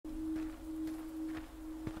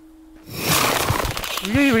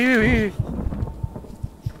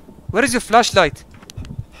Where is your flashlight?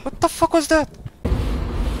 What the fuck was that?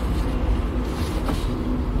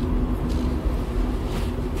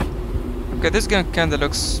 Okay, this gun kinda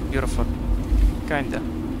looks beautiful. Kinda.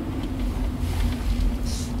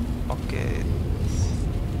 Okay.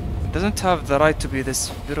 It doesn't have the right to be this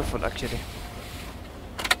beautiful actually.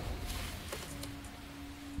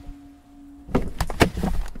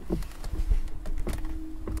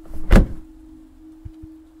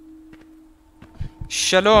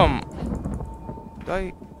 Shalom. Do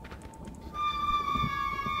I...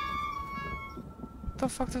 What the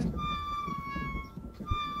fuck is...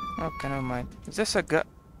 Okay, never mind. Is this a guy?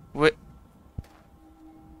 Wait.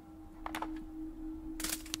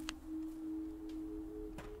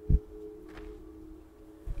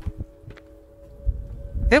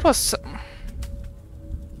 There was some...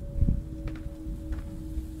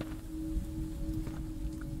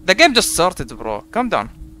 The game just started, bro. Calm down.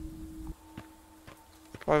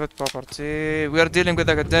 Private property. We are dealing with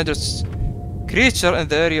a dangerous creature in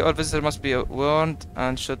the area. All visitors must be warned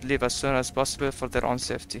and should leave as soon as possible for their own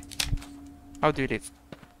safety. How do you leave?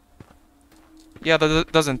 Yeah,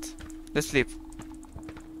 that doesn't. Let's leave.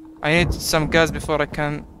 I need some gas before I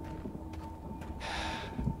can...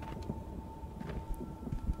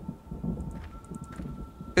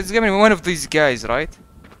 It's gonna be one of these guys, right?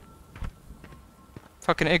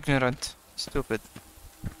 Fucking ignorant. Stupid.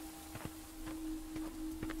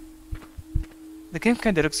 The game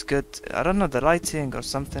kinda looks good. I don't know, the lighting or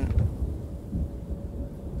something.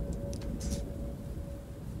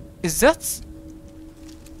 Is that...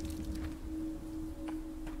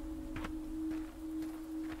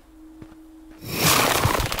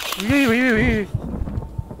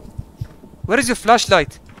 Where is your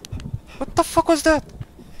flashlight? What the fuck was that?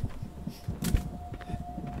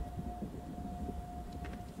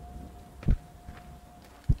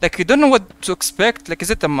 Like, you don't know what to expect. Like, is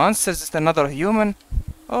it a monster? Is it another human?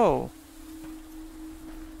 Oh.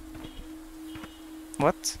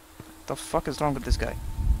 What the fuck is wrong with this guy?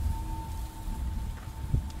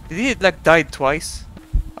 Did he, like, die twice?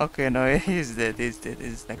 Okay, no, he's dead. He's dead.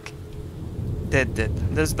 He's, like, dead.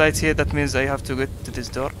 There's light here. That means I have to get to this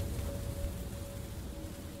door.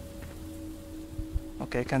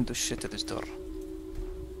 Okay, I can't do shit to this door.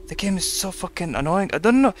 The game is so fucking annoying. I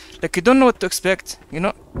don't know. Like, you don't know what to expect, you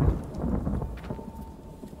know?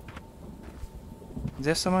 Is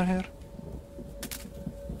there someone here?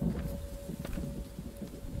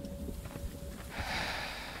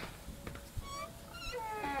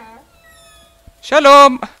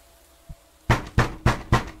 Shalom!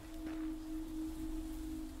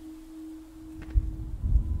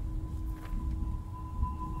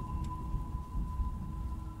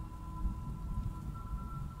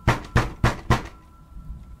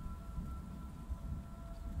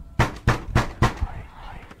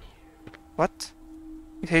 What?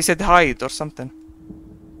 He said hide or something.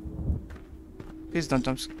 Please don't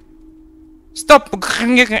jump. Stop!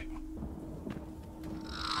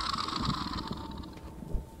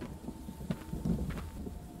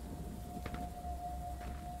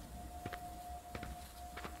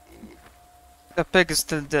 The pig is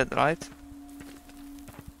still dead, right?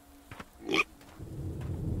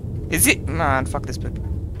 Is he? Man, fuck this pig.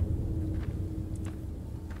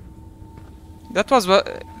 That was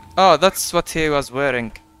what... Oh, that's what he was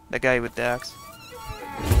wearing. The guy with the axe.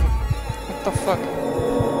 What the fuck?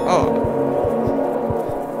 Oh.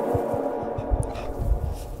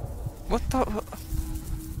 What the...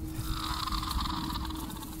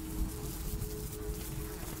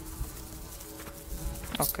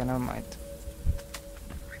 Okay, never mind.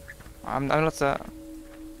 I'm not a...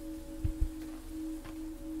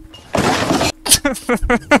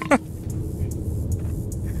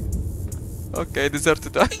 Okay, I deserve to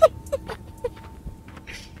die.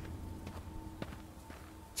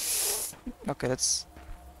 Okay, let's...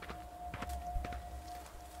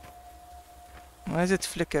 Why is it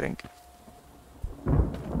flickering?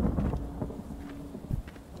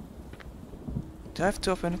 Do I have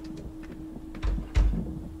to open it?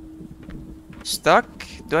 Stuck?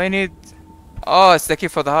 Do I need... Oh, it's the key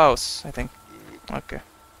for the house, I think. Okay.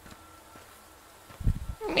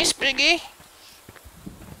 Miss Piggy?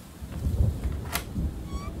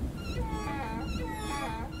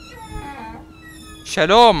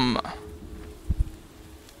 Shalom!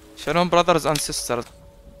 Shalom, brothers and sisters.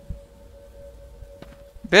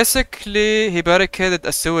 Basically, he barricaded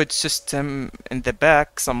a sewage system in the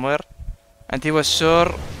back somewhere, and he was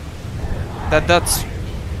sure that that's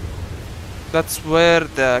where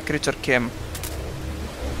the creature came.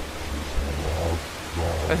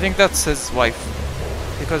 I think that's his wife,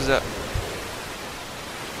 because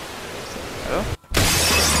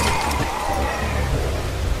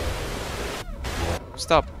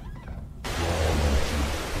stop.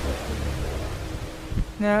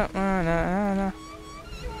 No, no, no, no.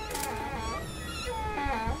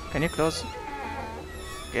 Can you close?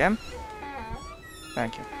 Game?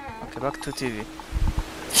 Thank you. Okay, back to TV.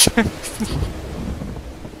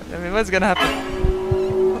 I mean, what's gonna happen?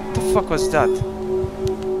 What the fuck was that?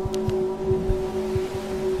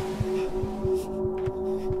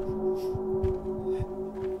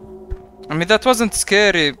 I mean, that wasn't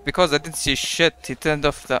scary because I didn't see shit. He turned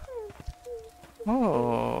off the...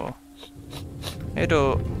 Oh.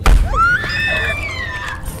 Hello.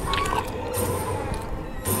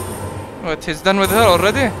 What, he's done with her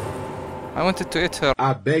already? I wanted to eat her.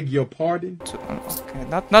 I beg your pardon? Okay,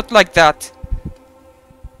 not like that.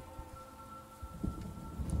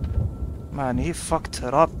 Man, he fucked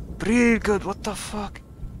her up real good. What the fuck?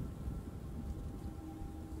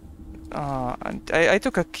 And I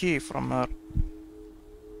took a key from her.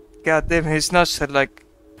 God damn, he snatched her like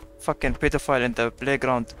fucking pedophile in the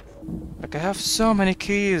playground. Like, I have so many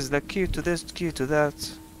keys. The key to this, key to that.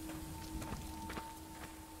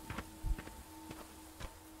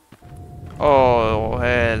 Oh,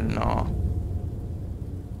 hell no.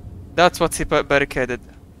 That's what he barricaded.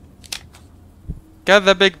 Get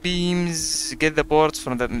the big beams, get the boards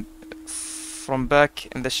from back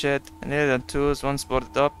in the shed. Nail and tools once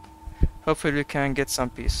boarded up. Hopefully we can get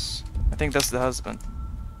some peace. I think that's the husband.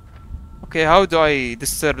 Okay, how do I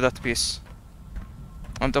disturb that piece?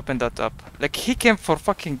 And open that up. Like, he came for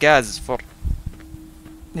fucking gas,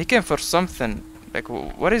 he came for something. Like,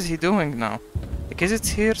 what is he doing now? Like, is it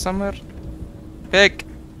here somewhere? Pig!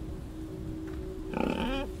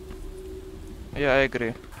 Yeah, I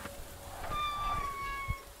agree.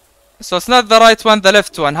 So it's not the right one, the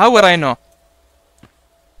left one. How will I know?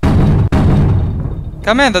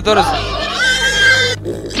 Come in, the door is...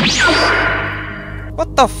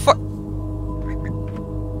 What the fuck?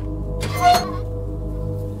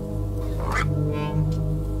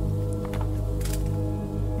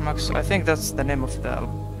 Max, I think that's the name of the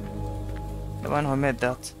one who made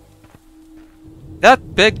that. That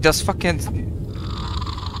pig just fucking...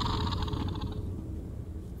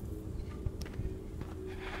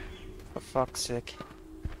 For fuck's sake.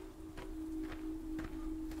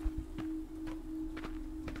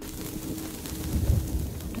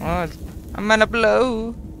 Oh, I'm gonna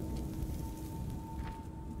blow.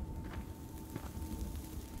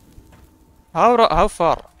 How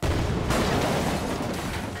far?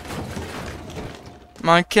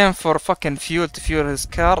 Man came for fucking fuel to fuel his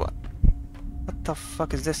car. What the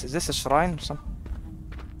fuck is this? Is this a shrine or something?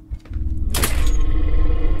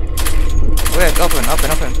 Wait, open.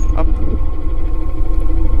 Up.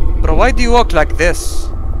 Bro, why do you walk like this?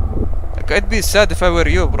 Like, I'd be sad if I were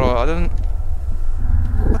you, bro. I don't...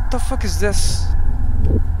 What the fuck is this?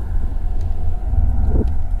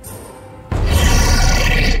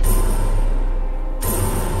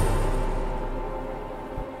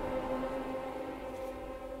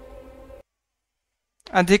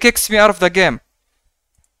 And he kicks me out of the game.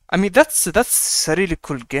 I mean, that's a really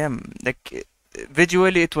cool game. Like,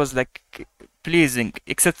 visually it was like pleasing,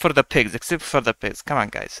 except for the pigs. Come on,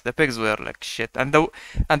 guys, the pigs were like shit, and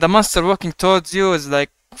the monster walking towards you is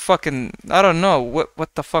like fucking, I don't know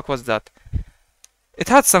what the fuck was that. It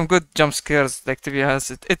had some good jump scares, like, to be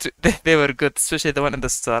honest. They were good, especially the one in the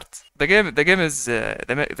start. The game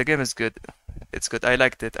is good. It's good. I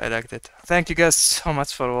liked it. Thank you guys so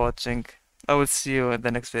much for watching. I will see you in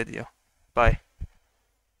the next video. Bye.